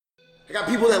I got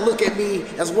people that look at me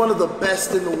as one of the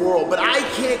best in the world, but I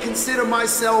can't consider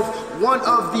myself one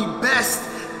of the best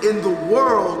in the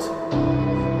world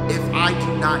if I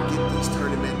do not get these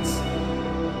tournaments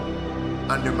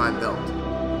under my belt.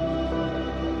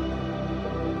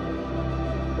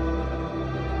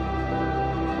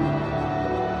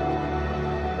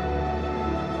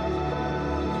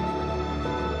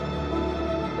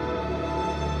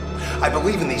 I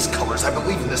believe in these colors, I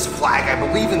believe in this flag, I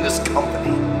believe in this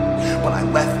company. When I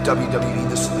left WWE,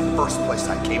 this is the first place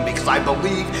I came because I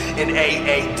believe in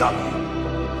AAW.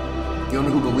 You know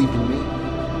who believed in me?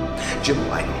 Jim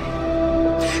Lynam.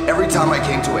 Every time I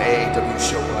came to an AAW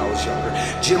show when I was younger,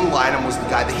 Jim Lynam was the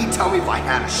guy that he'd tell me if I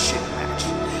had a shit match.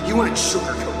 He wouldn't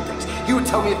sugarcoat things. He would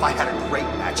tell me if I had a great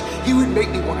match. He would make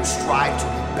me want to strive to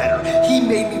be better. He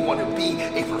made me want to be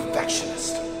a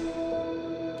perfectionist.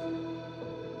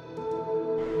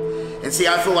 And see,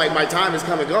 I feel like my time is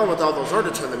come and gone with all those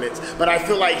other tournaments, but I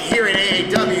feel like here at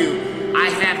AAW, I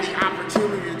have the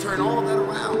opportunity to turn all of that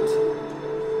around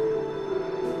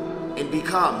and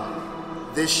become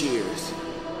this year's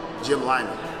Jim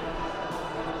Lynam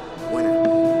winner.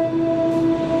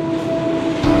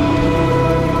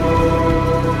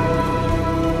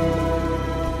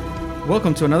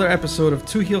 Welcome to another episode of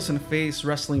Two Heels and a Face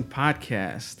Wrestling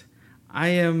Podcast. I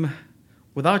am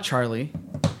without Charlie,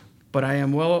 but I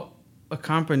am well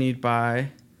accompanied by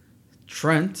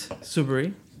Trent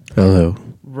Subari. Hello.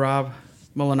 Rob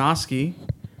Malinowski,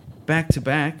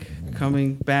 back-to-back,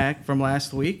 coming back from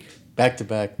last week. Back to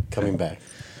back, coming back.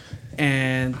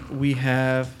 And we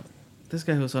have this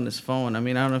guy who's on his phone. I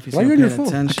mean, I don't know if he's Why are you paying on your phone?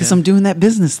 attention. Because I'm doing that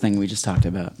business thing we just talked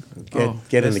about.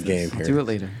 Get in the business. game I'll here. do it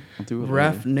later.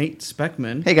 Ref Nate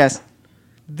Speckman. Hey, guys.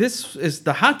 This is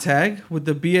the hot tag with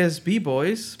the BSB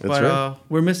boys, That's but right.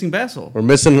 we're missing Basil. We're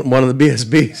missing one of the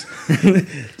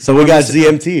BSBs. So we got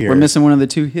ZMT here. We're missing one of the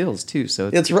two heels, too. So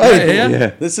That's right. Yeah.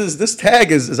 This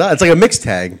tag is odd. It's like a mixed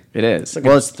tag. it is. like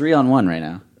Well, it's 3-on-1 right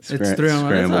now. It's 3-on-1.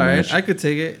 That's all right. I could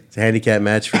take it. It's a handicap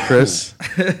match for Chris.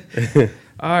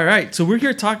 All right. So we're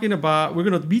going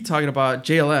to be talking about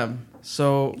JLM.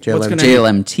 So what's JLM. going to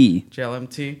JLMT.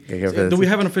 JLMT. Yeah, So do we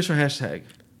have an official hashtag?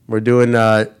 We're doing,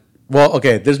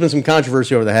 there's been some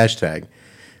controversy over the hashtag.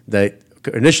 That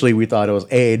initially we thought it was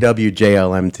AAW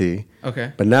JLMT.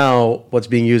 Okay. But now what's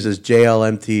being used is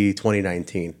JLMT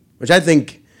 2019, which I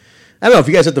don't know if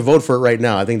you guys have to vote for it right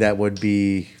now. I think that would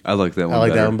be. I like that one. I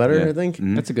like that one better. Yeah. I think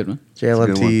That's a good one.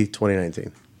 JLMT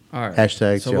 2019. All right.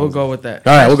 Hashtag So JLMT. we'll go with that.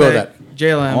 All right, we'll go with Hashtag that.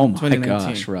 JLM Oh, my 2019.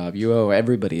 gosh, Rob. You owe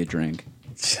everybody a drink.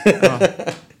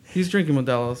 He's drinking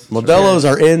Modelo's. Modelo's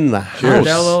are in the house.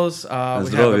 Modelo's. We Let's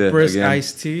have go, a yeah, brisk again.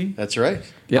 iced tea. That's right.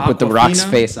 Yep, with the Rock's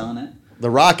Aquafina. face on it. The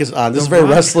Rock is on. This is The very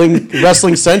Rock.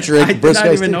 wrestling centric. I did not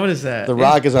even notice that. The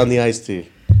Rock is on the iced tea.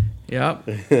 Yep.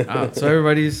 So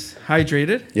everybody's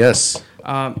hydrated. Yes.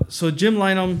 So Jim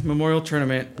Lynam Memorial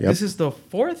Tournament. Yep. This is the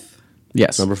fourth?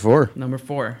 Yes. Number 4. Number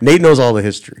 4. Nate knows all the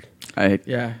history.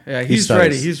 Yeah. He's does.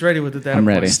 ready. He's ready with the data I'm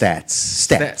ready. points.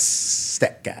 Stats.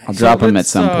 Stat guy. I'll drop him at let's,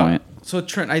 some point. So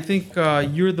Trent, I think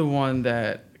you're the one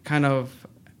that kind of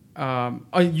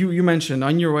you mentioned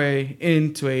on your way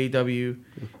into AEW,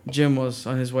 Jim was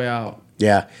on his way out.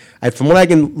 Yeah. From what I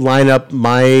can line up,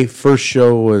 my first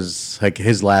show was like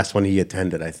his last one he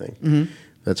attended, I think. Mm-hmm.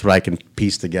 That's what I can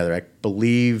piece together. I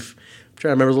believe, I'm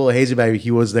trying to remember, it was a little hazy about it.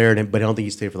 He was there, but I don't think he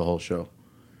stayed for the whole show.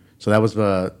 So that was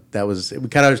we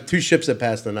kind of two ships that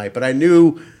passed the night. But I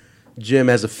knew Jim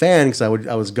as a fan because I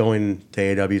was going to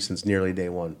AEW since nearly day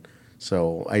one.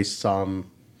 So I saw him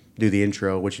do the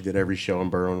intro, which he did every show in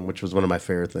Berwyn, which was one of my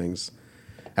favorite things.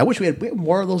 I wish we had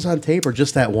more of those on tape or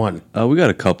just that one. We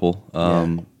got a couple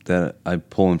that I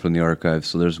pull in from the archives.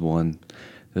 So there's one.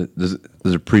 There's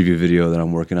a preview video that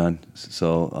I'm working on.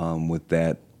 So with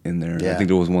that in there, Yeah. I think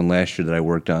there was one last year that I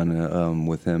worked on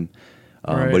with him.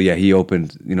 Right. But yeah, he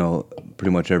opened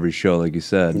pretty much every show, like you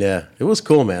said. Yeah, it was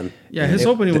cool, man. Yeah, his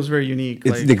opening was very unique.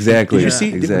 It's like, exactly. Did you Yeah.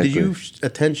 see? Exactly. Did you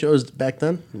attend shows back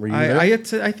then? Were you there?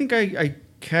 I think I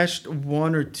catched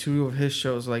one or two of his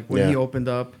shows like when he Yeah. opened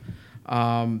up.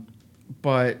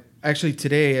 But actually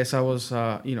today, as I was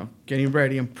getting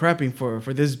ready and prepping for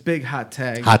this big hot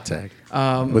tag. Hot tag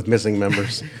with missing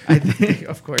members. I think,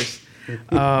 of course.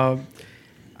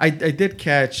 I did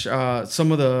catch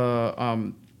some of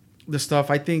the stuff.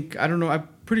 I don't know. I'm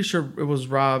pretty sure it was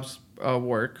Rob's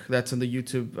work that's in the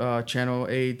YouTube channel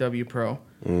AEW Pro,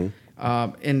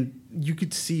 and you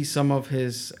could see some of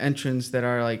his entrants that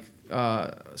are like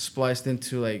spliced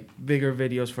into like bigger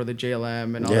videos for the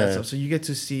JLM and all that stuff. So you get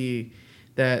to see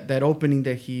that opening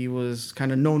that he was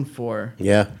kind of known for.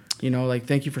 Yeah. like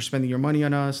thank you for spending your money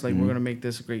on us. Like we're gonna make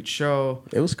this a great show.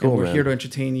 It was and cool, we're man. here to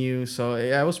entertain you. So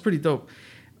yeah, it was pretty dope.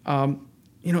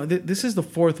 This is the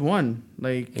fourth one.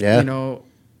 Like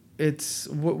it's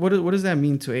what does that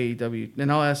mean to AEW?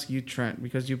 And I'll ask you, Trent,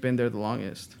 because you've been there the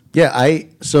longest. Yeah,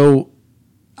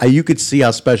 you could see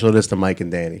how special it is to Mike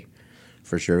and Danny,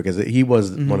 for sure, because he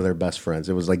was one of their best friends.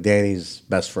 It was like Danny's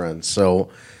best friend. So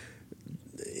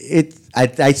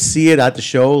I see it at the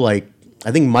show. Like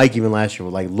I think Mike even last year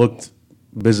looked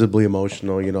visibly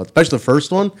emotional. Especially the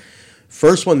first one.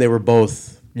 First one, they were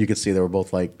both. You could see they were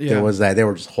both like there was that they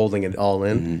were just holding it all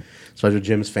in. Mm-hmm. Especially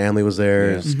Jim's family was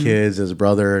there, his kids, his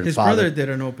brother, and His father. brother did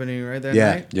an opening right that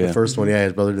Yeah, night. the first one. Yeah,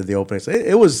 his brother did the opening. So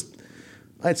it was.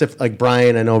 I'd say like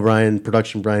Brian. I know Brian,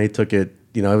 production Brian. He took it.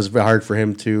 It was very hard for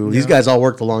him too. These guys all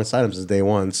worked alongside him since day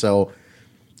one. So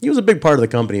he was a big part of the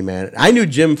company, man. I knew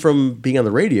Jim from being on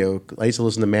the radio. I used to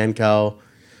listen to Man Cow.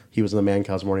 He was in the Man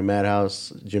Cow's Morning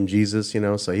Madhouse. Jim Jesus,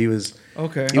 So he was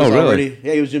Okay. He was Oh, really? already,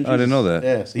 yeah, he was Jim Jesus. I didn't know that.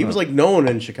 Yeah, so he was like known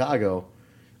in Chicago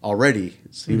already.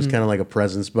 So he was kind of like a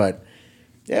presence, but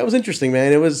yeah, it was interesting,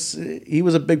 man. He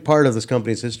was a big part of this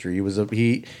company's history.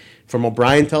 From what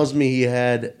Brian tells me, he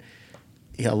had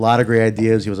a lot of great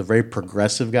ideas. He was a very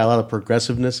progressive guy. A lot of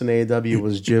progressiveness in AEW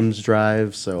was Jim's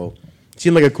drive. So he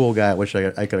seemed like a cool guy. I wish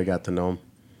I could have got to know him.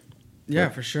 Yeah,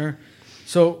 for sure.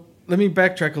 So let me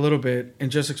backtrack a little bit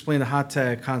and just explain the hot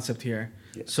tag concept here.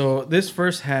 Yeah. So this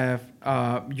first half,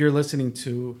 you're listening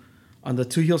to on the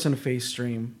Two Heels and a Face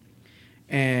stream.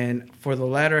 And for the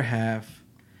latter half,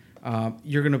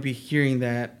 you're going to be hearing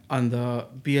that on the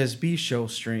BSB show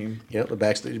stream. Yep, the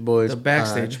Backstage Boys. The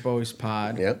Backstage pod. Boys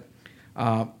pod. Yep.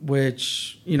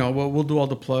 Which, we'll do all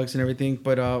the plugs and everything.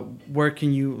 But where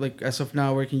can you, as of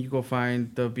now, where can you go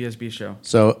find the BSB show?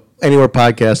 So anywhere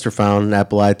podcasts are found,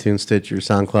 Apple, iTunes, Stitcher,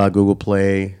 SoundCloud, Google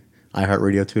Play,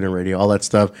 iHeartRadio, TuneIn Radio, all that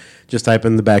stuff. Just type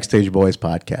in the Backstage Boys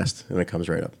podcast, and it comes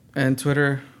right up. And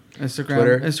Twitter, Instagram.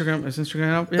 Twitter. Is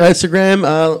Instagram up?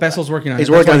 Instagram. Bessel's working on it.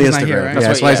 He's working on the That's why Instagram. he's not here, right?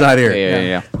 That's why he's not here.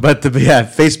 Yeah. But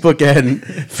Facebook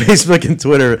and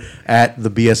Twitter at the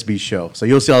BSB show. So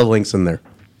you'll see all the links in there.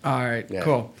 All right, Yeah.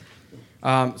 cool.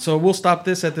 So we'll stop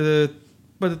this at the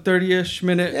 30-ish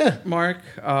minute mark,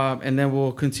 and then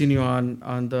we'll continue on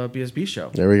the BSB show.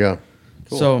 There we go.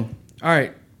 Cool. So, all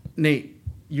right, Nate,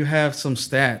 you have some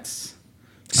stats.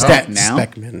 Now?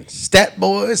 Speckman. Stat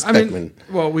boys. I Speckman. mean,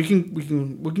 well, we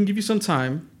can give you some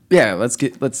time. Yeah, let's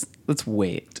wait.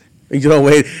 Wait.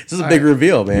 This is a big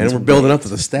reveal, man. We're building up to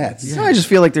the stats. No, I just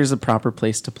feel like there's a proper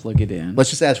place to plug it in. Let's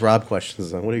just ask Rob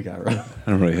questions then. What do you got, Rob?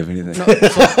 I don't really have anything. So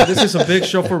this is a big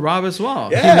show for Rob as well.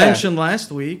 Yeah. He mentioned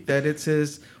last week that it's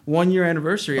his 1-year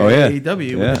anniversary at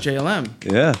AEW with the JLM.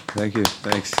 Yeah, thank you.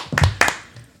 Thanks.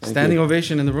 Standing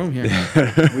ovation in the room here.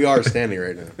 We are standing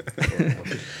right now.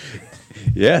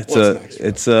 Yeah,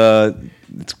 What's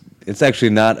next, it's actually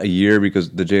not a year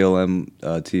because the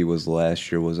JLM T was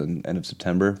last year, was in end of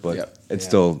September, but it's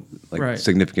still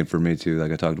significant for me too,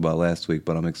 like I talked about last week.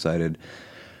 But I'm excited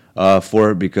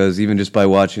for it because even just by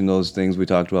watching those things we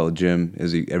talked about with Jim,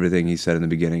 everything he said in the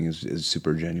beginning is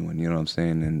super genuine. You know what I'm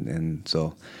saying? And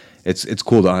so it's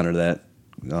cool to honor that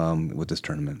with this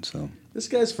tournament. So. This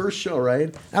guy's first show,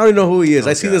 right? I don't even know who he is.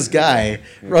 I see this guy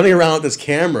running around with this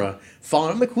camera,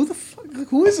 following. I'm like, who the fuck?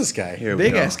 Who is this guy?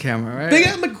 Big ass camera, right? Big.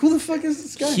 I'm like, who the fuck is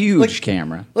this guy? Huge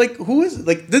camera. Like, who is it?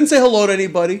 Like, didn't say hello to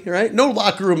anybody, right? No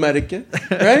locker room etiquette,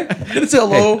 right? Didn't say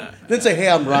hello. Didn't say, hey,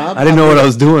 I'm Rob. I didn't know what I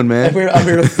was doing, man. I'm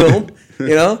here to film,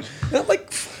 And I'm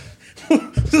like,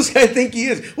 who does this guy think he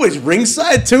is? What, he's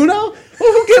ringside too now?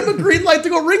 Who gave him a green light to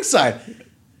go ringside?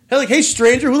 They're like, hey,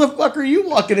 stranger, who the fuck are you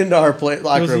walking into our locker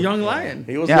room? He was a young lion.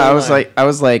 He was Yeah, I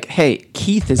was like, hey,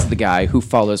 Keith is the guy who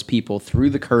follows people through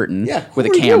the curtain with a who are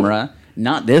you? camera,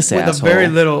 not this With asshole. a very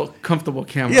little comfortable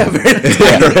camera. Yeah,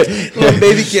 little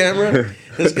baby camera.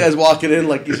 This guy's walking in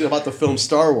like he's about to film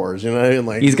Star Wars, And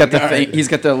like He's got the all thing. right. He's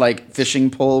got the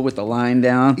fishing pole with the line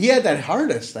down. He had that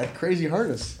harness, that crazy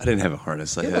harness. I didn't have a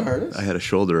harness. You had a harness? I had a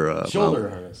shoulder Shoulder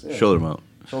mount. harness, yeah. Shoulder mount.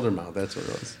 Shoulder mount, that's what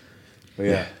it was. But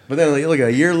yeah. But then look,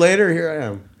 a year later, here I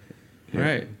am.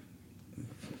 Right.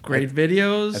 Great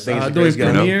videos. I think he's a Doing great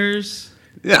guy. premieres.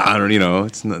 Yeah, I don't.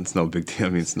 It's no big deal. I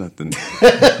mean, it's nothing. Just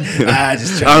I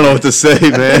don't know what to say,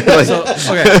 man. Like,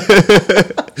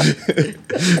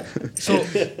 So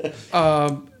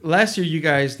last year you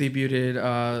guys debuted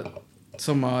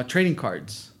some trading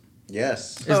cards.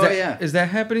 yes. Is that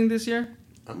happening this year?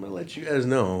 I'm gonna let you guys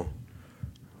know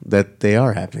that they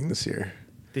are happening this year.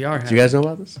 They are. Do you guys know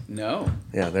about this? No.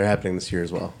 Yeah, they're happening this year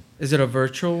as well. Is it a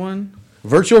virtual one?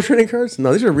 Virtual trading cards?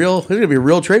 No, these are real. These are gonna be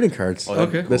real trading cards. Oh,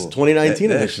 that'd be Okay. This cool. 2019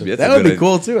 That edition. that's That a would be good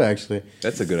cool too, actually.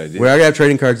 That's a good idea. We already have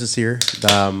trading cards this year.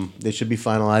 They should be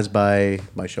finalized by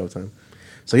Showtime.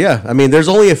 So yeah, I mean, there's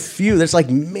only a few. There's like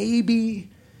maybe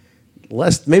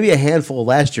a handful of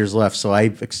last year's left. So I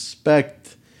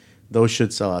expect those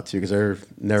should sell out too because they're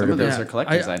never Some of gonna those be. are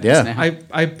collector's I- items Yeah. now.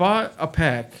 I bought a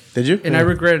pack. Did you? And I Yeah.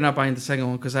 regretted not buying the second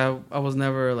one because I was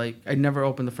never like I never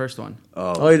opened the first one.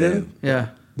 Oh, you damn. didn't? Yeah,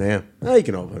 Damn. Now you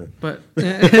can open it. but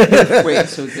Wait,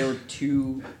 so there were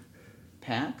 2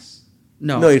 packs?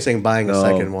 no, No, you're saying buying a No,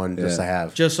 second one just to yeah.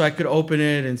 have just so I could open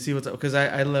it and see what's up because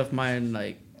I left mine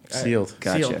like sealed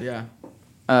Gotcha. Sealed, yeah,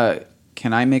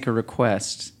 Can I make a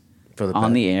request for the on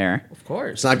pack. the air of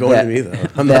course. It's not going that- to me though.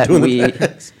 I'm not doing the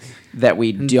packs. that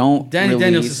we don't Danny release,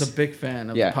 Daniels is a big fan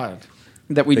of Yeah. the pod.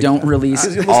 that we Big don't fan. release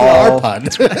Because you listen to our all pod.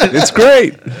 It's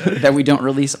great. that we don't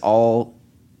release all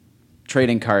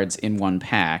trading cards in one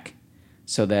pack,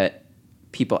 so that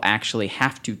people actually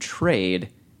have to trade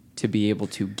to be able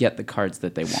to get the cards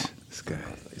that they want. This guy.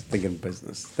 He's thinking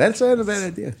business. That's not a bad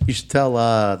idea. You should tell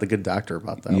the good doctor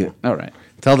about that Yeah. one. All right,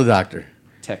 Tell the doctor.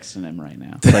 texting him right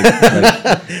now.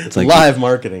 It's like Live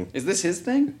marketing. Is this his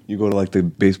thing? you go to like the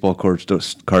baseball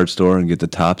card store and get the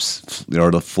tops,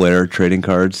 or the Flair trading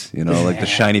cards. You know, like the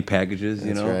shiny packages.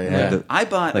 You That's know, right, Like yeah. the- I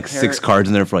bought like a pair- 6 cards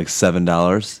in there for like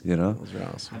 $7. You know, Those are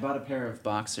awesome. I bought a pair of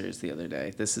boxers the other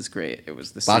day. This is great. It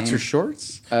was the Boxer same.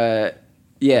 shorts?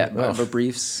 Yeah, Oh. but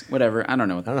briefs, whatever. I don't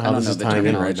know. I don't know how this is the tying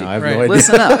in right terminology. now. I have Right. no idea.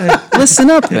 Listen up. Listen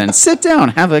up then. Sit down.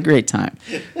 Have a great time.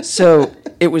 So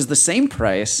it was the same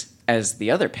price as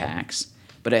the other packs,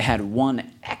 but it had one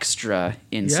extra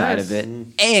inside Yes. of it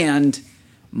and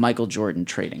Michael Jordan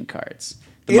trading cards.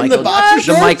 In the boxer the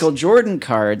shorts? Michael Jordan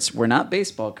cards were not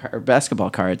baseball or basketball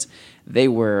cards. They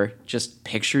were just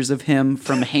pictures of him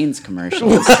from Hanes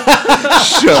commercials.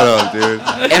 shut up, dude.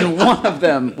 And one of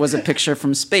them was a picture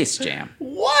from Space Jam.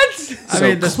 What? I So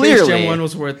mean, the Space clearly- Jam one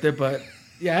was worth it, but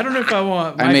yeah, I don't know if I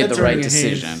want. I made Michael the right Jordan and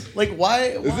Hayes. decision. Like, why?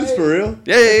 Is this for real?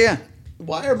 Yeah.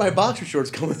 Why are my boxer shorts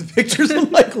coming with pictures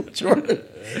of Michael Jordan?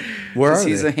 Where Because are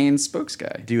he's they? a Hanes spokes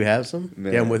guy. Do you have some?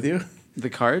 Man. Yeah, I'm with you. The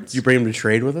cards? Did you bring them to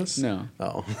trade with us? No.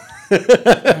 Oh.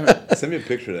 Send me a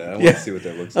picture of that. I want Yeah. to see what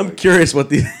that looks I'm like. curious what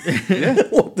the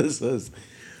what this is.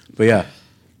 But yeah,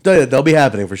 they'll be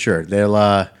happening for sure.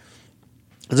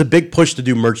 There's a big push to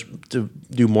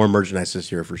do more merchandise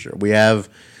this year for sure. We have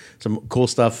some cool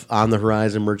stuff on the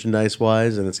horizon merchandise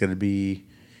wise, and it's going to be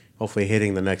hopefully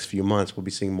hitting the next few months. We'll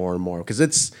be seeing more and more because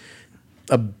it's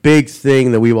a big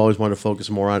thing that we've always wanted to focus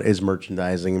more on is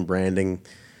merchandising and branding.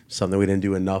 Something we didn't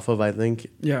do enough of, I think.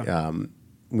 Yeah.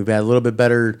 We've had a little bit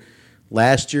better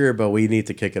last year, but we need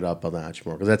to kick it up a notch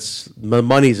more because that's the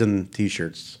money's in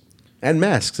T-shirts and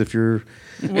masks. If you're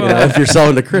if you're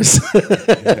selling to Chris,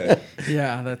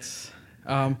 Yeah, that's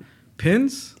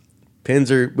pins. pins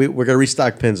are we're gonna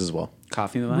restock pins as well.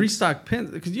 Coffee in the box? Restock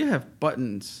pins because you have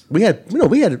buttons. We had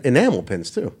enamel pins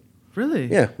too. Really?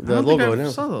 Yeah, I the don't logo think I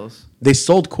enamel. saw those. They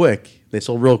sold quick. They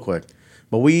sold real quick.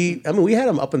 But we had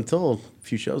them up until a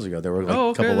few shows ago. There were like Oh, a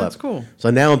okay, couple that's left. cool. So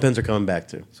enamel pins are coming back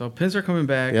too. So pins are coming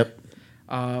back. Yep.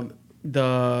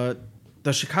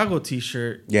 The Chicago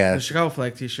T-shirt. Yeah. The Chicago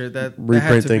flag T-shirt that had to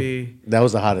Reprinting. be. That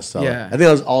was the hottest seller. Yeah. I think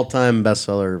that was all-time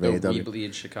bestseller of The AEW. We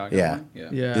Bleed Chicago Yeah. one?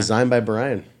 Yeah. Designed by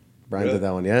Brian. Brian Really? did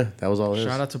that one. Yeah, that was all his.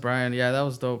 Shout out to Brian. Yeah, that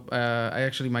was dope. I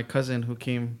actually, my cousin who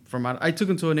came from out, I took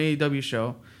him to an AEW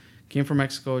show, came from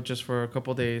Mexico just for a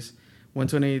couple days,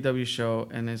 went to an AEW show,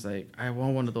 and it's like, I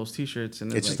want one of those T-shirts.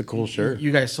 And It's like, just a cool shirt.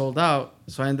 You guys sold out,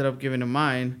 so I ended up giving him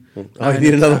mine. Oh, Now you I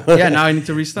need another one? Yeah, now I need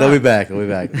to restock. They'll be back. They'll be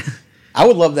back. I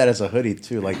would love that as a hoodie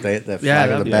too, like that flag Yeah, on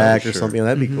that'd the be- back yeah, or for something. sure.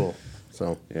 That'd be cool.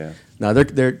 So Yeah. no,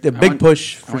 they're a I big want-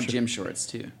 push. I For want sure. gym shorts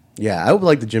too. Yeah, I would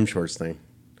like the gym shorts thing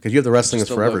because you have the wrestling is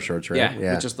Just the forever lo- shorts, right?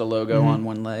 Yeah, with just the logo on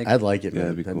one leg. I'd like it, Yeah,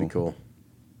 man. that'd be cool.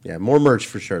 Yeah, more merch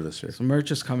for sure this year. So merch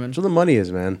is coming. So the money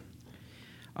is, man.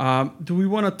 Do we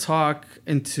want to talk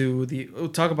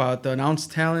about the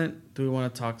announced talent? Do we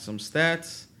want to talk some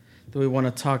stats? Do we want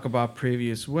to talk about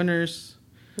previous winners?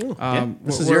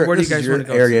 This is where do you this guys is your want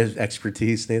to go? area of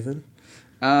expertise, Nathan.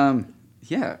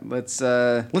 Yeah, let's.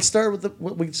 Let's start with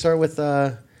we can start with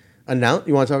announced.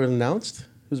 You want to talk about announced?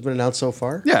 Who's been announced so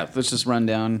far? Yeah, let's just run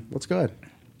down. Let's go ahead.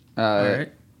 All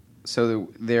right. So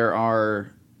there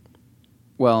are.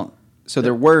 Well, so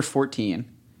there were 14.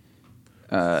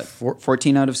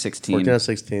 14 out of 16 14 out of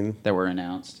 16. that were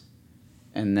announced,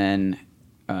 and then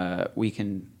we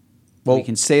can Well-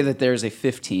 say that there's a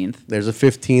 15th. There's a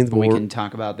 15th. But we can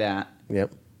talk about that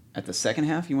Yep. at the second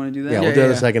half. You want to do that? Yeah, Yeah, we'll do it in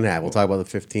yeah. the second half. We'll talk about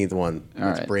the 15th one. All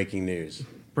That's right. breaking news.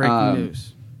 Breaking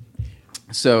news.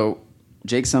 So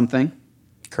Jake something.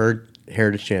 Kurt,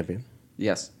 Heritage Champion.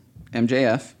 Yes.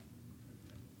 MJF,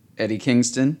 Eddie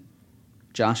Kingston,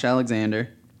 Josh Alexander,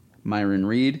 Myron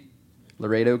Reed,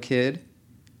 Laredo Kid,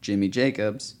 Jimmy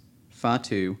Jacobs,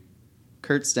 Fatu,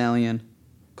 Kurt Stallion,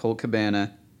 Colt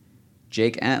Cabana,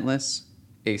 Jake Atlas,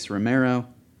 Ace Romero,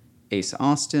 Ace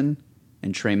Austin,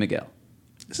 and Trey Miguel.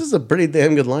 This is a pretty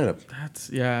damn good lineup.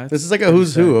 This is like a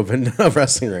who's who of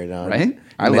wrestling right now. Right?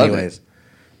 I In love many ways.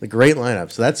 The great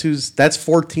lineup. So that's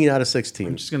 14 out of 16.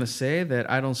 I'm just gonna say that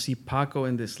I don't see Paco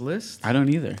in this list. I don't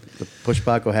either. The Push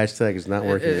Paco hashtag is not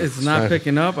working. It's not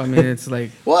picking up. I mean, it's like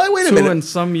Well, wait a 2 minute. and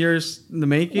some years in the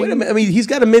making. Wait a minute. I mean, he's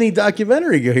got a mini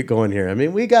documentary going here. I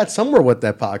mean, we got somewhere with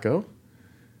that Paco.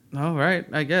 All right,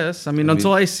 I guess. I mean,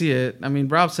 until I see it. I mean,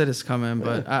 Rob said it's coming,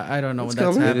 but I don't know It's when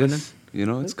that's coming. It happening. is. You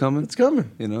know, it's coming. It's coming.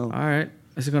 You know. All right.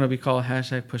 Is it gonna be called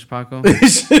hashtag Push Paco?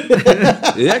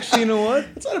 Actually, you know what?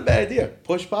 It's not a bad idea.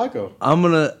 Push Paco. I'm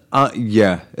gonna.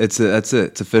 Yeah, that's it.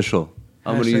 It's official.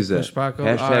 I'm gonna Hashtag use that. Push Paco.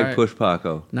 Hashtag Alright. Push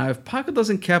Paco. Now, if Paco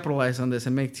doesn't capitalize on this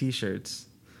and make T-shirts,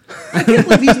 I can't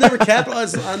believe he's never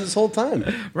capitalized on this whole time.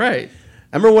 right?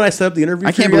 I remember when I set up the interview.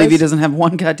 I for can't you believe he guys, doesn't have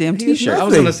one goddamn He has T-shirt. I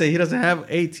was Nothing. gonna say he doesn't have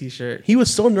a T-shirt. He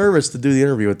was so nervous to do the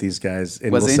interview with these guys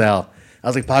in Was he? LaSalle. I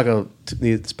was like, Paco,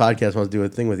 this podcast wants to do a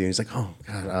thing with you. And he's like, oh,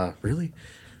 God, really?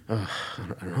 I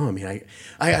don't know. I mean, I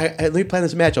let me plan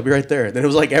this match. I'll be right there. And then it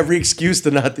was like every excuse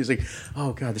to not. He's like,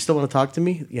 oh, God, they still want to talk to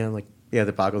me? Yeah, I'm like, yeah,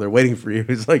 the Paco, they're waiting for you.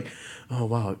 He's like, oh,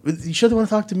 wow. You sure they want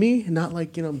to talk to me and not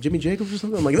like, Jimmy Jacobs or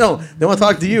something? I'm like, no, they want to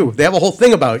talk to you. They have a whole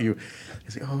thing about you.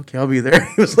 He's like, oh, okay, I'll be there.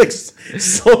 He was like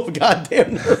so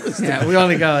goddamn nervous. Yeah, we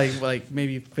only got like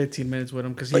maybe 15 minutes with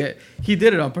him because he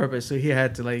did it on purpose. So he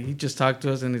had to he just talked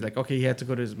to us and he's like, okay, he had to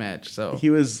go to his match. So He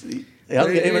was.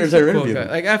 I'll get him He's in a our cool interview. guy.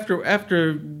 Like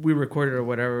after we recorded or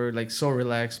whatever, like so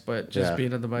relaxed, but just Yeah.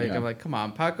 being on the mic, Yeah. I'm like, come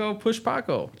on, Paco, push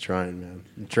Paco. I'm trying, man.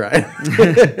 I'm trying.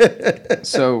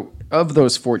 So, of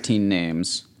those 14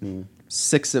 names,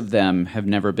 6 of them have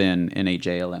never been in a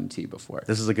JLMT before.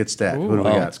 This is a good stat. Ooh, Who do we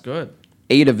that's got? good.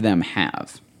 8 of them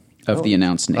have, of the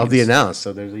announced names. Of the announced,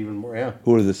 so there's even more. Yeah.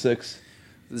 Who are the 6?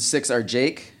 The 6 are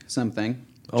Jake something,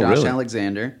 Oh, Josh really?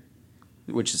 Alexander,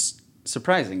 which is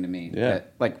surprising to me. Yeah.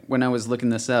 That, like when I was looking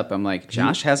this up, I'm like,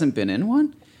 Josh hasn't been in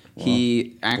one.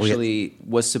 He actually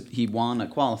he won a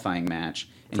qualifying match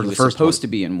and For he the was first supposed one. to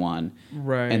be in one,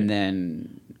 Right. And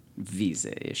then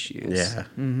visa issues.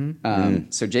 Yeah.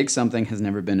 So Jake something has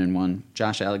never been in one.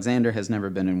 Josh Alexander has never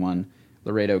been in one.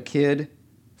 Laredo Kid,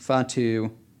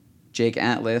 Fatu, Jake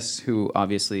Atlas, who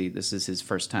obviously this is his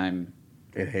first time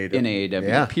In AEW. in AEW,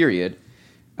 Yeah. period,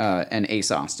 and Ace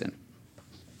Austin.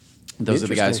 Those are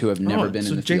the guys who have never been so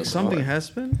in the Jake field something before. has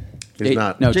been. He's Jake-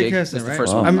 not. No, Jake, Jake hasn't, is the right?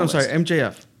 first one on I'm the sorry, list.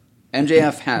 MJF.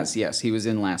 MJF has, yes. He was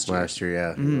in last year. Last year,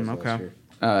 yeah. okay. Last year.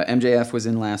 MJF was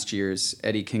in last year's.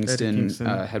 Eddie Kingston, Kingston.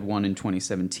 Had one in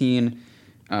 2017.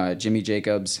 Jimmy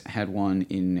Jacobs had one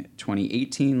in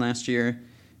 2018 last year.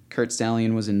 Kurt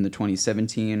Stallion was in the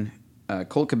 2017.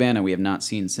 Colt Cabana we have not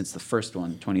seen since the first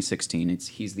one, 2016.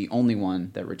 He's the only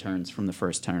one that returns from the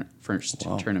first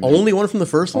tournament. Only one from the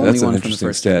first one? Only That's an one from the interesting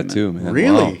first stat tournament. too, man.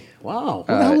 Really? Wow.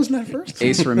 Who the hell was in that first?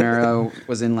 Ace Romero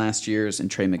was in last year's,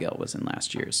 and Trey Miguel was in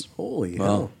last year's. Holy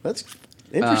hell. That's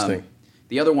interesting.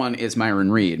 The other one is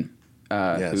Myron Reed,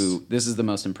 Yes. who this is the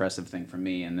most impressive thing for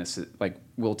me, and this is like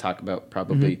we'll talk about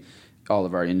probably all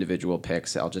of our individual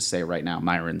picks. I'll just say right now,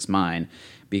 Myron's mine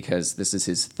because this is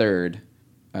his third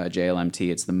JLMT.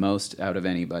 It's the most out of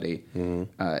anybody.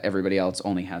 Everybody else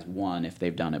only has one if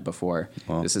they've done it before.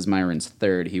 This is Myron's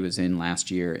third. He was in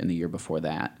last year and the year before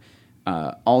that.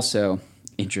 Also,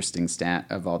 interesting stat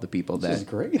of all the people This is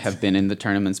that great. have been in the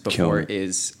tournaments before Killer.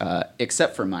 is,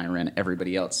 except for Myron,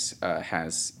 everybody else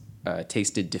has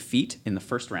tasted defeat in the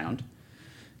first round.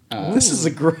 This is a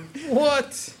great.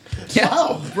 What? Yeah.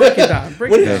 Wow. Break it down.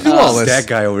 Break What it did you down. do all this? That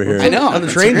guy over here. I know. On the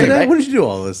That's train great, today? right? What did you do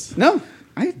all this? No,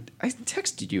 I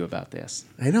texted you about this.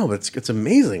 I know, but it's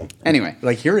amazing. Anyway.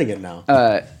 Like hearing it now.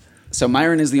 So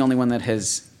Myron is the only one that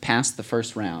has passed the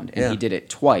first round, and Yeah. he did it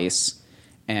twice.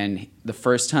 And the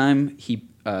first time he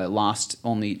lost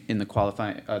only in the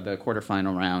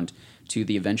quarterfinal round to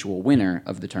the eventual winner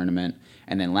of the tournament,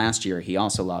 and then last year he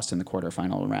also lost in the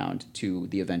quarterfinal round to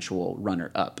the eventual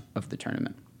runner-up of the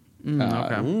tournament.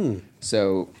 Okay.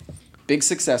 So big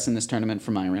success in this tournament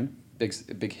for Myron.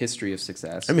 Big history of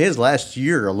success. I mean, his last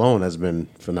year alone has been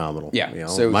phenomenal. Yeah, You know,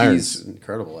 so Myron's he's-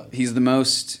 incredible at it. He's the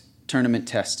most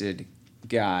tournament-tested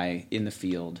guy in the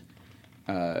field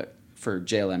for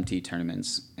JLMT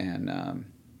tournaments, and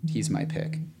he's my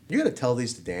pick. You got to tell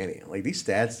these to Danny. Like these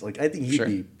stats, like I think he'd Sure.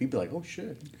 be like, oh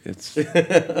shit. It's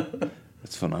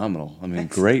That's phenomenal. I mean,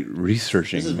 great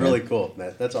researching. This is man. really cool.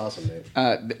 That's awesome, Dave.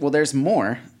 Well, there's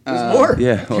more. There's more.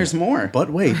 Yeah. There's more. But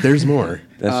wait, there's more.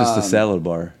 That's just the salad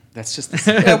bar. That's just the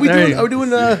Yeah, There we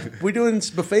you doing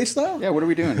buffet style? Yeah, what are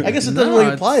we doing? I guess it doesn't really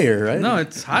apply here, right? No,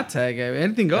 it's hot tag.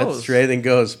 Anything goes. That's true. Anything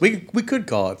goes. We could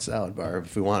call it salad bar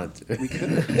if we wanted to. We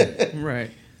could.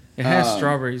 Right. It has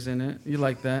strawberries in it. You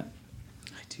like that?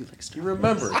 I do like You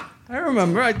strawberries. remember? I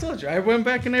remember. I told you. I went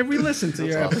back and I re-listened to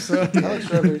your episode. I like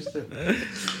strawberries too.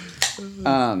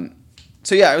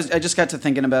 So yeah, I just got to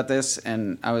thinking about this,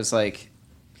 and I was like,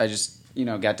 I just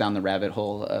got down the rabbit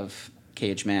hole of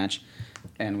cage match,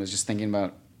 and was just thinking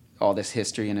about all this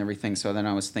history and everything. So then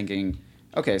I was thinking,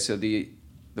 okay, so the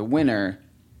winner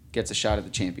gets a shot at the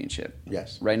championship.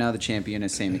 Yes. Right now the champion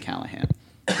is Sami Callihan.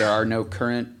 There are no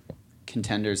current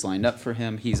contenders lined up for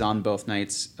him. He's on both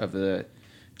nights of the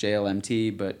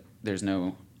JLMT, but there's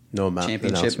no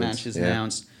championship matches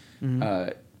announced.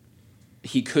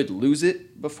 He could lose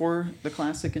it before the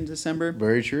Classic in December,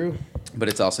 Very true. but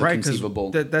it's also Right, because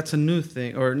conceivable. that's a new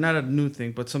thing, or not a new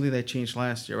thing, but something that changed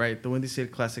last year, right? The Windy City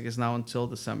Classic is now until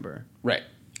December. Right.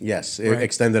 Yes, it Right.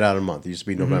 extended out a month. It used to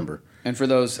be November. And for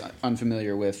those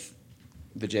unfamiliar with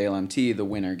the JLMT, the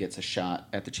winner gets a shot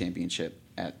at the championship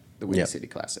at the Windy Yep. City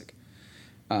Classic.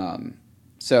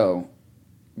 So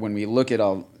when we look at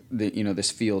all the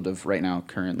this field of right now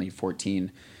currently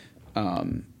 14,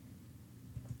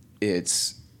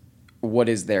 it's what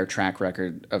is their track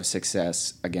record of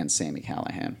success against Sami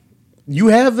Callihan? You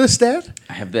have this stat?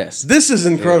 I have this. This is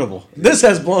incredible. This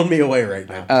has blown me away right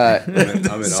now. I'm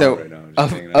in So awe right now. I'm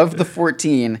just hanging out of there. the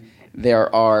 14,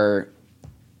 there are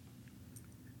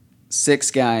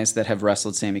 6 guys that have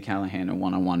wrestled Sami Callihan in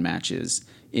one-on-one matches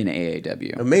in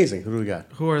AAW. Amazing. Who do we got?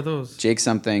 Who are those? Jake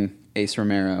Something, Ace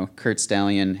Romero, Kurt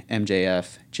Stallion,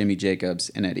 MJF, Jimmy Jacobs,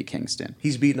 and Eddie Kingston.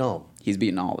 He's beaten all. He's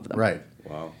beaten all of them. Right.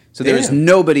 Wow. So there's Damn.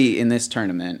 nobody in this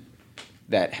tournament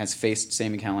that has faced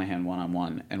Sami Callihan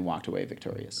one-on-one and walked away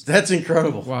victorious. That's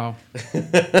incredible. Wow.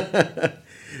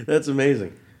 That's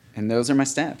amazing. And those are my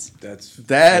stats.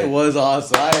 That was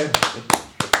awesome.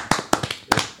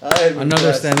 I'm Another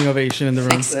impressed. standing ovation in the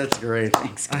room. That's great.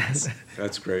 Thanks, guys.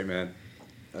 That's great, man.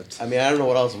 That's, I mean, I don't know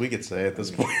what else we could say at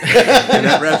this point. and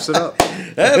that wraps it up.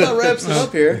 That about wraps it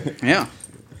up here. Yeah.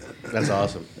 That's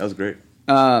awesome. That was great.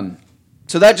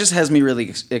 So that just has me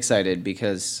really excited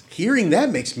because Hearing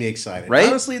that makes me excited. Right?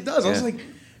 Honestly, it does. I was Yeah. like,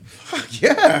 fuck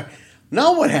yeah.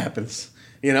 Now what happens?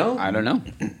 You know? I don't know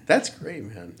That's great,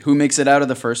 man. who makes it out of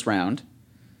the first round.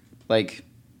 Like,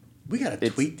 We gotta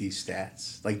It's- tweet these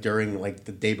stats like during like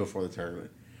the day before the tournament.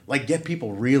 Like get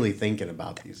people really thinking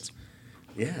about these.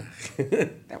 Yeah.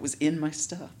 that was in my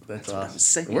stuff. That's what I awesome. was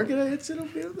saying. We're gonna it'll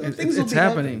things will It's be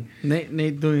happening.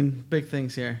 Nate doing big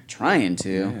things here. Trying to.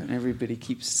 Yeah. Everybody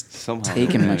keeps Somehow.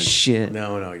 taking my man. shit.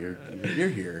 No, you're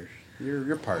here.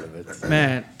 You're part of it.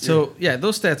 Man, so yeah,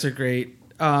 those stats are great.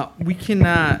 We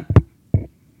cannot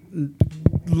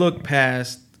look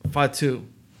past Fatu.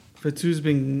 Fatu's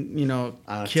been, On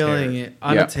a killing tear. it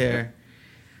on Yeah. a tear.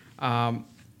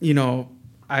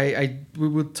 We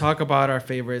would talk about our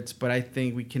favorites, but I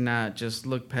think we cannot just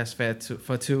look past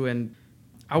Fatu. And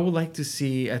I would like to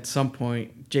see at some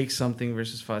point Jake Something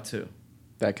versus Fatu.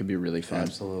 That could be really fun.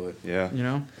 Absolutely. Yeah. You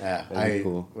know, Yeah, That'd be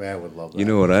cool. I would love that. You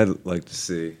know what I'd like to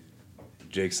see?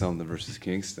 Jake Something versus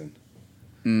Kingston.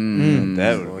 That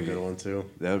That's would a be good one too.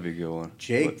 That would be a good one.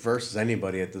 Jake versus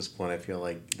anybody at this point, I feel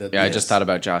like. Yeah, I just thought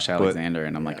about Josh Alexander,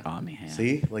 and I'm like, Yeah. oh, man.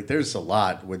 See, like there's a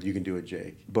lot what you can do with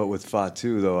Jake. But with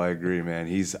Fatu, though, I agree, man.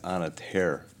 He's on a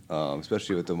tear,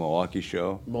 especially with the Milwaukee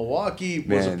show. Milwaukee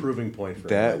was a Man, proving point for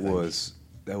that him. I think.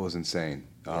 that was insane.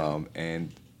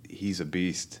 And he's a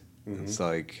beast. Mm-hmm. It's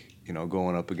like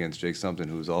going up against Jake Something,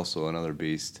 who's also another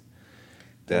beast.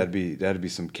 That'd be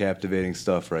some captivating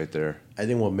stuff right there. I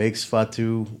think what makes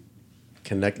Fatu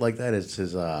connect like that is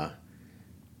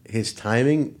his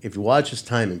timing. If you watch his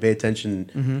timing, pay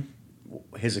attention.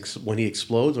 When he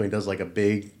explodes, when he does like a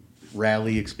big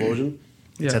rally explosion,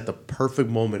 it's Yeah. at the perfect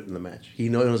moment in the match. He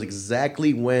knows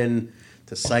exactly when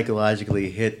to psychologically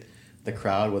hit the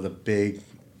crowd with a big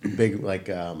like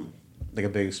a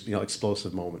big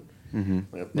explosive moment,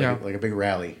 like a big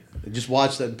rally. Just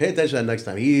watch that. Pay attention to that next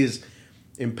time. He is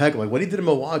impeccable. Like what he did in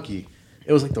Milwaukee,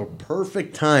 it was like the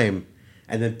perfect time.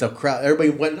 And then the crowd, everybody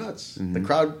went nuts. The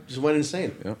crowd just went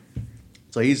insane. Yep.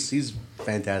 So he's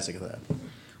fantastic at that.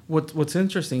 What's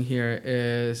interesting here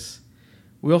is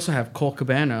we also have Cole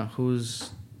Cabana,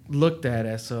 who's looked at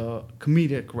as a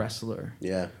comedic wrestler,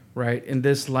 Yeah, right? In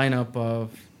this lineup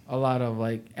of a lot of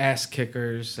like ass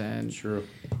kickers and true.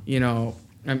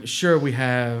 I'm sure we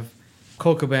have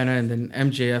Colt Cabana and then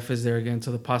MJF is there again,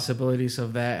 so the possibilities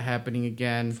of that happening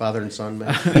again. Father and son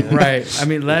match. Right. I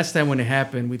mean, last time when it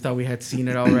happened, we thought we had seen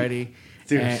it already,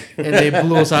 and they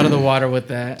blew us out of the water with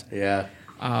that. Yeah.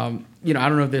 I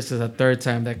don't know if this is a third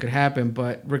time that could happen,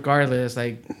 but regardless,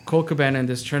 like Colt Cabana in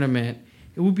this tournament,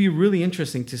 it would be really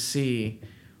interesting to see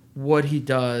what he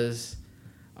does,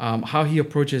 how he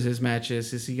approaches his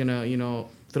matches. Is he gonna,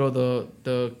 throw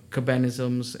the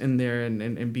Cabanisms in there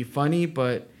and be funny?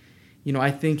 But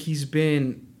I think he's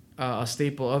been a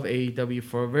staple of AEW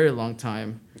for a very long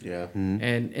time. Yeah.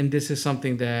 And this is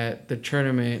something that the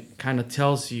tournament kind of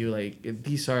tells you, like,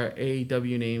 these are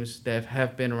AEW names that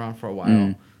have been around for a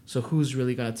while. So who's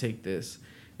really going to take this?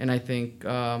 And I think,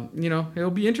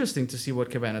 it'll be interesting to see what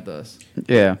Cabana does.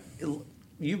 Yeah.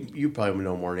 You probably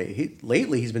know more.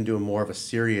 Lately, he's been doing more of a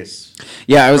serious.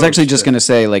 Yeah, I was actually just going to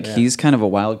say, he's kind of a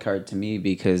wild card to me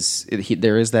because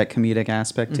there is that comedic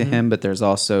aspect to him, but there's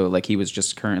also, like, he was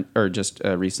just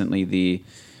recently the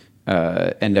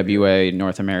NWA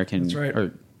North American. That's right.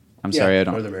 Or I'm sorry, I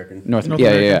don't. North American. North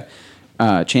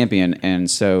American. Champion, and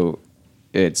so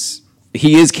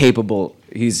he is capable.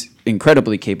 He's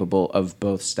incredibly capable of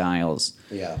both styles.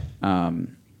 Yeah.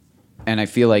 And I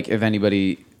feel like if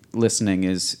anybody listening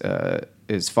is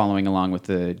following along with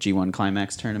the G1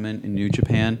 Climax tournament in New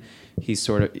Japan,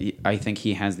 I think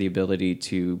he has the ability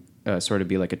to sort of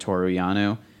be like a Toru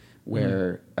Yano,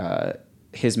 where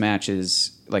his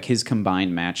matches, like his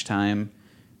combined match time,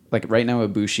 like right now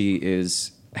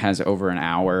Ibushi has over an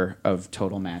hour of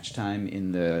total match time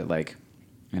in the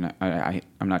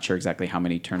I'm not sure exactly how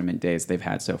many tournament days they've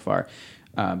had so far,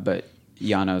 but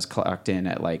Yano's clocked in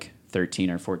at like 13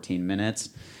 or 14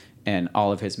 minutes. And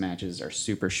all of his matches are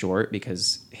super short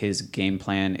because his game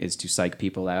plan is to psych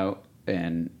people out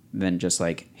and then just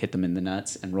like hit them in the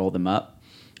nuts and roll them up.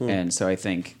 And so I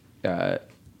think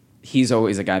he's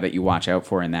always a guy that you watch out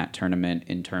for in that tournament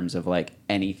in terms of like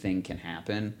anything can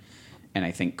happen. And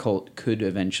I think Colt could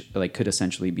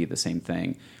essentially be the same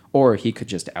thing, or he could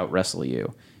just out wrestle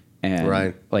you.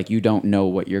 And like you don't know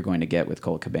what you're going to get with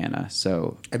Colt Cabana.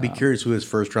 So I'd be curious who his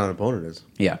first round opponent is.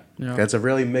 Yeah. That's a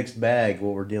really mixed bag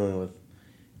what we're dealing with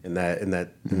in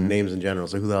that names in general.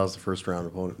 So who the hell is the first round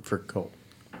opponent for Colt?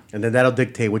 And then that'll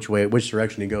dictate which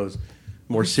direction he goes.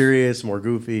 More serious, more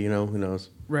goofy, who knows?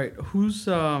 Right. Who's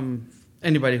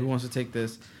anybody who wants to take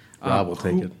this? Rob will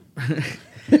take it.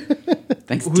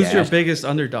 Thanks, Who's Dad. your biggest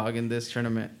underdog in this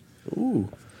tournament? Ooh.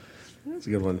 That's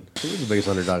a good one. Who's the biggest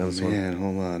underdog in this one? Man,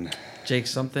 hold on. Jake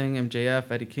something,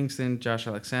 MJF, Eddie Kingston, Josh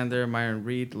Alexander, Myron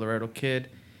Reed, Laredo Kid,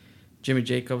 Jimmy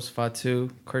Jacobs, Fatu,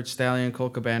 Kurt Stallion,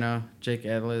 Colt Cabana, Jake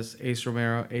Atlas, Ace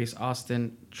Romero, Ace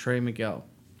Austin, Trey Miguel.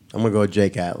 I'm going to go with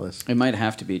Jake Atlas. It might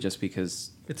have to be just because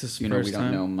It's his we first don't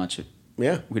time. know much.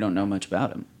 Yeah. We don't know much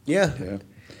about him. Yeah. Yeah,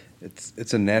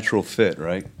 it's a natural fit,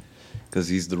 right? Because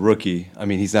he's the rookie. I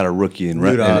mean, he's not a rookie in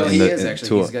New dog. He is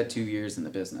actually. He's got 2 years in the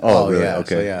business. Oh, really? yeah.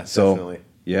 Okay. So, definitely.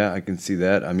 Yeah, I can see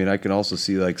that. I mean, I can also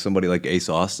see like somebody like Ace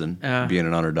Austin being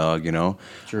an underdog.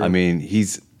 True. I mean,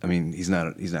 he's not new He's to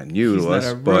not us,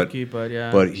 a rookie, but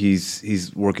yeah. but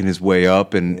he's working his way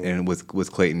up and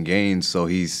with Clayton Gaines, so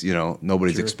he's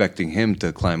nobody's expecting him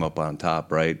to climb up on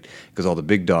top, right? Because all the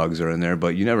big dogs are in there,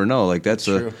 but you never know. Like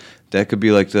that could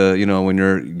be like the when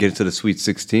you're getting to the Sweet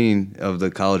 16 of the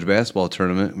college basketball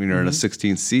tournament when you're in a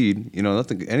 16th seed,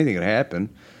 anything can happen.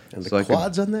 And So the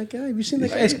quads on that guy? Have you seen that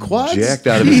guy's quads? Jacked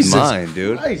out of his Jesus mind,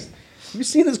 dude. Christ. Have you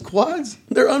seen his quads?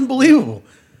 They're unbelievable.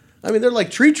 I mean, they're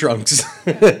like tree trunks.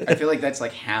 I feel like that's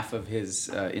like half of his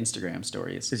Instagram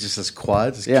stories. It's just his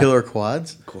quads, his Yeah. killer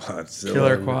quads. Quads.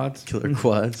 Killer quads. Killer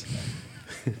quads.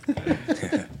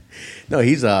 No,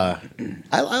 he's I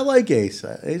like Ace.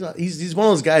 He's one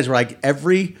of those guys where like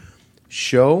every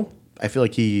show, I feel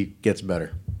like he gets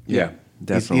better. Yeah,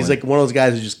 definitely. He's like one of those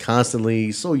guys who's just constantly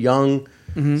he's so young.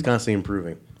 He's constantly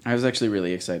improving. I was actually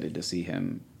really excited to see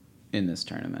him in this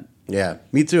tournament. Yeah,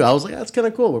 me too. I was like, that's kind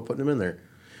of cool. We're putting him in there.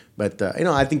 But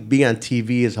I think being on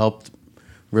TV has helped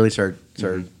really start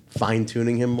fine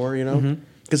tuning him more.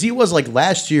 Because he was like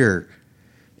last year,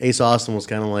 Ace Austin was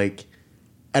kind of like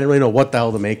I didn't really know what the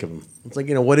hell to make of him. It's like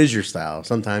what is your style?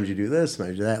 Sometimes you do this,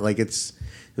 sometimes you do that. Like it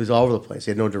was all over the place.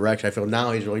 He had no direction. I feel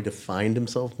now he's really defined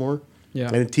himself more.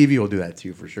 Yeah. And TV will do that to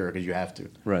you for sure because you have to.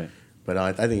 Right. But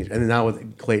I think, and now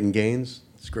with Clayton Gaines,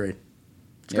 it's great.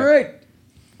 It's Yeah. great.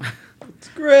 It's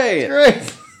great. It's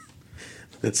great.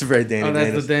 That's a very Danny Oh, that's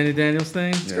Daniels. the Danny Daniels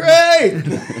thing? It's great.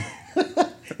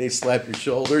 They slap your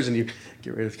shoulders and you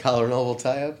get rid of the collar and elbow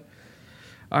tie up.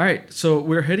 All right, so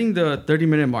we're hitting the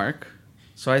 30-minute mark.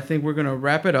 So I think we're going to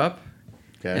wrap it up.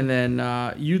 Okay. And then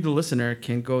you, the listener,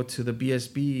 can go to the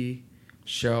BSB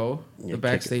show, the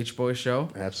Backstage Boys show.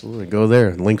 Absolutely. Go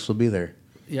there. Links will be there.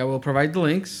 Yeah, we'll provide the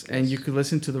links, and you can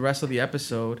listen to the rest of the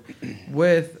episode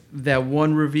with that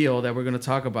one reveal that we're going to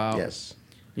talk about. Yes.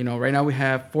 You know, right now we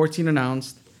have 14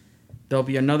 announced. There'll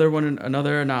be another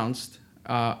announced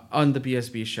on the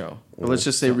BSB show. Well, let's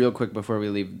just say real quick before we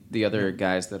leave the other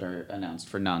guys that are announced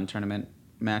for non-tournament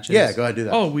matches. Yeah, go ahead, do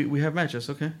that. Oh, we have matches,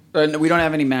 okay. No, we don't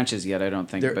have any matches yet, I don't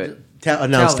think. But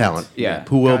Announced talent. Yeah.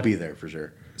 Who will be there for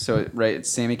sure. So, right, it's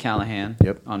Sami Callihan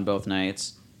Yep. on both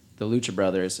nights. The Lucha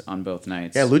Brothers on both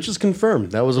nights. Yeah, Lucha's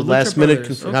confirmed. That was a The Lucha last-minute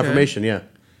Brothers, okay. confirmation, yeah.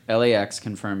 LAX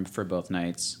confirmed for both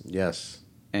nights. Yes.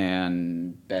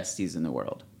 And Besties in the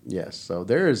World. Yes. So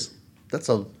that's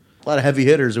a lot of heavy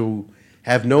hitters who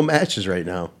have no matches right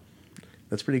now.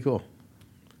 That's pretty cool.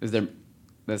 That's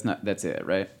it,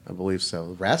 right? I believe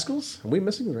so. Rascals? Are we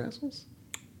missing the Rascals?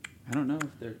 I don't know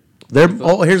if they're...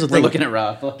 Here's the thing. We're looking at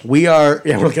Rob. We're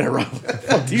looking at Rob.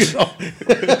 What do you know?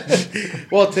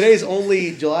 Well, today's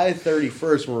only July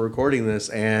 31st when we're recording this,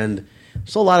 and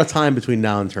still a lot of time between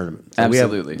now and tournament. So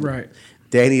Absolutely. Right.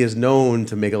 Danny is known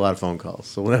to make a lot of phone calls,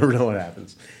 so we'll never know what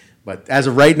happens. But as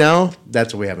of right now,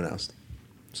 that's what we have announced.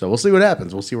 So we'll see what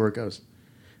happens. We'll see where it goes.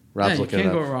 Rob's You looking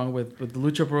can't it go up. wrong with the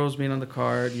Lucha Bros being on the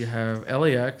card. You have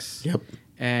LAX. Yep.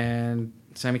 And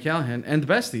Sami Callihan and the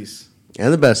Besties.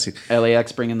 And the best.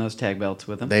 LAX bringing those tag belts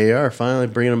with them. They are finally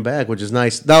bringing them back, which is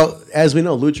nice. Now, as we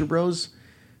know, Lucha Bros,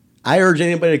 I urge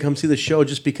anybody to come see the show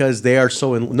just because they are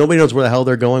nobody knows where the hell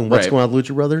they're going, what's Right. going on with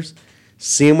Lucha Brothers.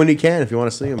 See them when you can if you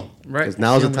want to see them. Right. Because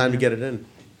now's See the 'em time when to you get it in.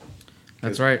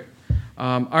 That's right.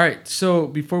 All right. So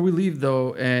before we leave,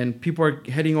 though, and people are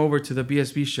heading over to the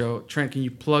BSB show, Trent, can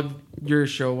you plug your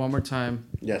show one more time?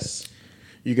 Yes.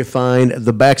 You can find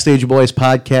the Backstage Boys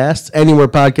podcast anywhere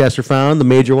podcasts are found. The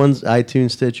major ones,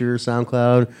 iTunes, Stitcher,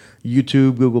 SoundCloud,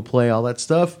 YouTube, Google Play, all that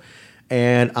stuff.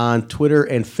 And on Twitter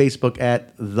and Facebook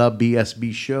at The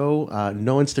BSB Show.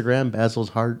 No Instagram. Basil's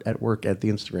hard at work at the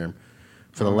Instagram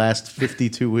for the last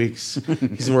 52 weeks.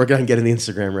 He's been working on getting the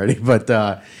Instagram ready. But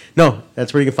no,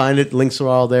 that's where you can find it. Links are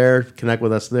all there. Connect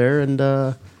with us there and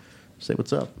say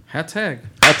what's up. #.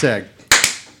 #.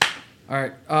 All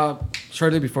right.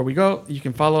 Shortly before we go, you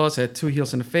can follow us at Two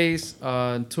Heels and a Face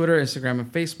on Twitter, Instagram,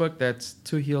 and Facebook. That's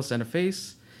Two Heels and a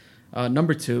Face,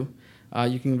 number 2.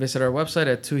 You can visit our website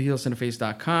at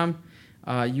twoheelsandaface.com.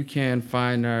 You can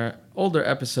find our older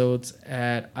episodes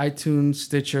at iTunes,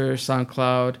 Stitcher,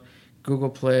 SoundCloud, Google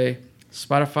Play,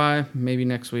 Spotify, maybe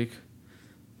next week.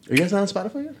 Are you guys not on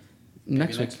Spotify yet?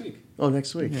 Next week. Oh,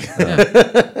 next week.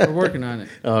 Yeah, we're working on it.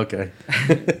 Oh, okay.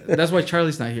 That's why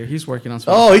Charlie's not here. He's working on Spotify.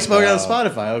 Oh, he's smoking on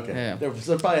Spotify. Okay. Yeah. They're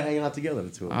probably hanging out together,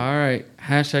 the two of them. All right.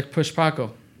 #push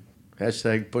Paco.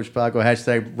 #push Paco.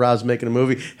 #Rob's making a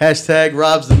movie.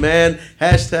 #Rob's the man.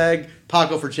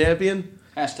 #Paco for champion.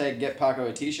 #get Paco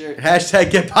a t-shirt.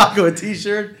 #get Paco a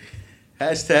t-shirt.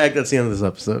 That's the end of this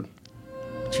episode.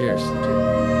 Cheers.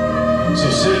 So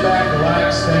sit back,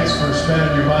 relax. Thanks for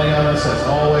spending your money on us as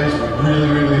always. We really,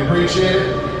 really appreciate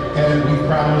it. And we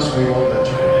promise we won't let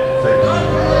you down.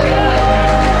 Thank you.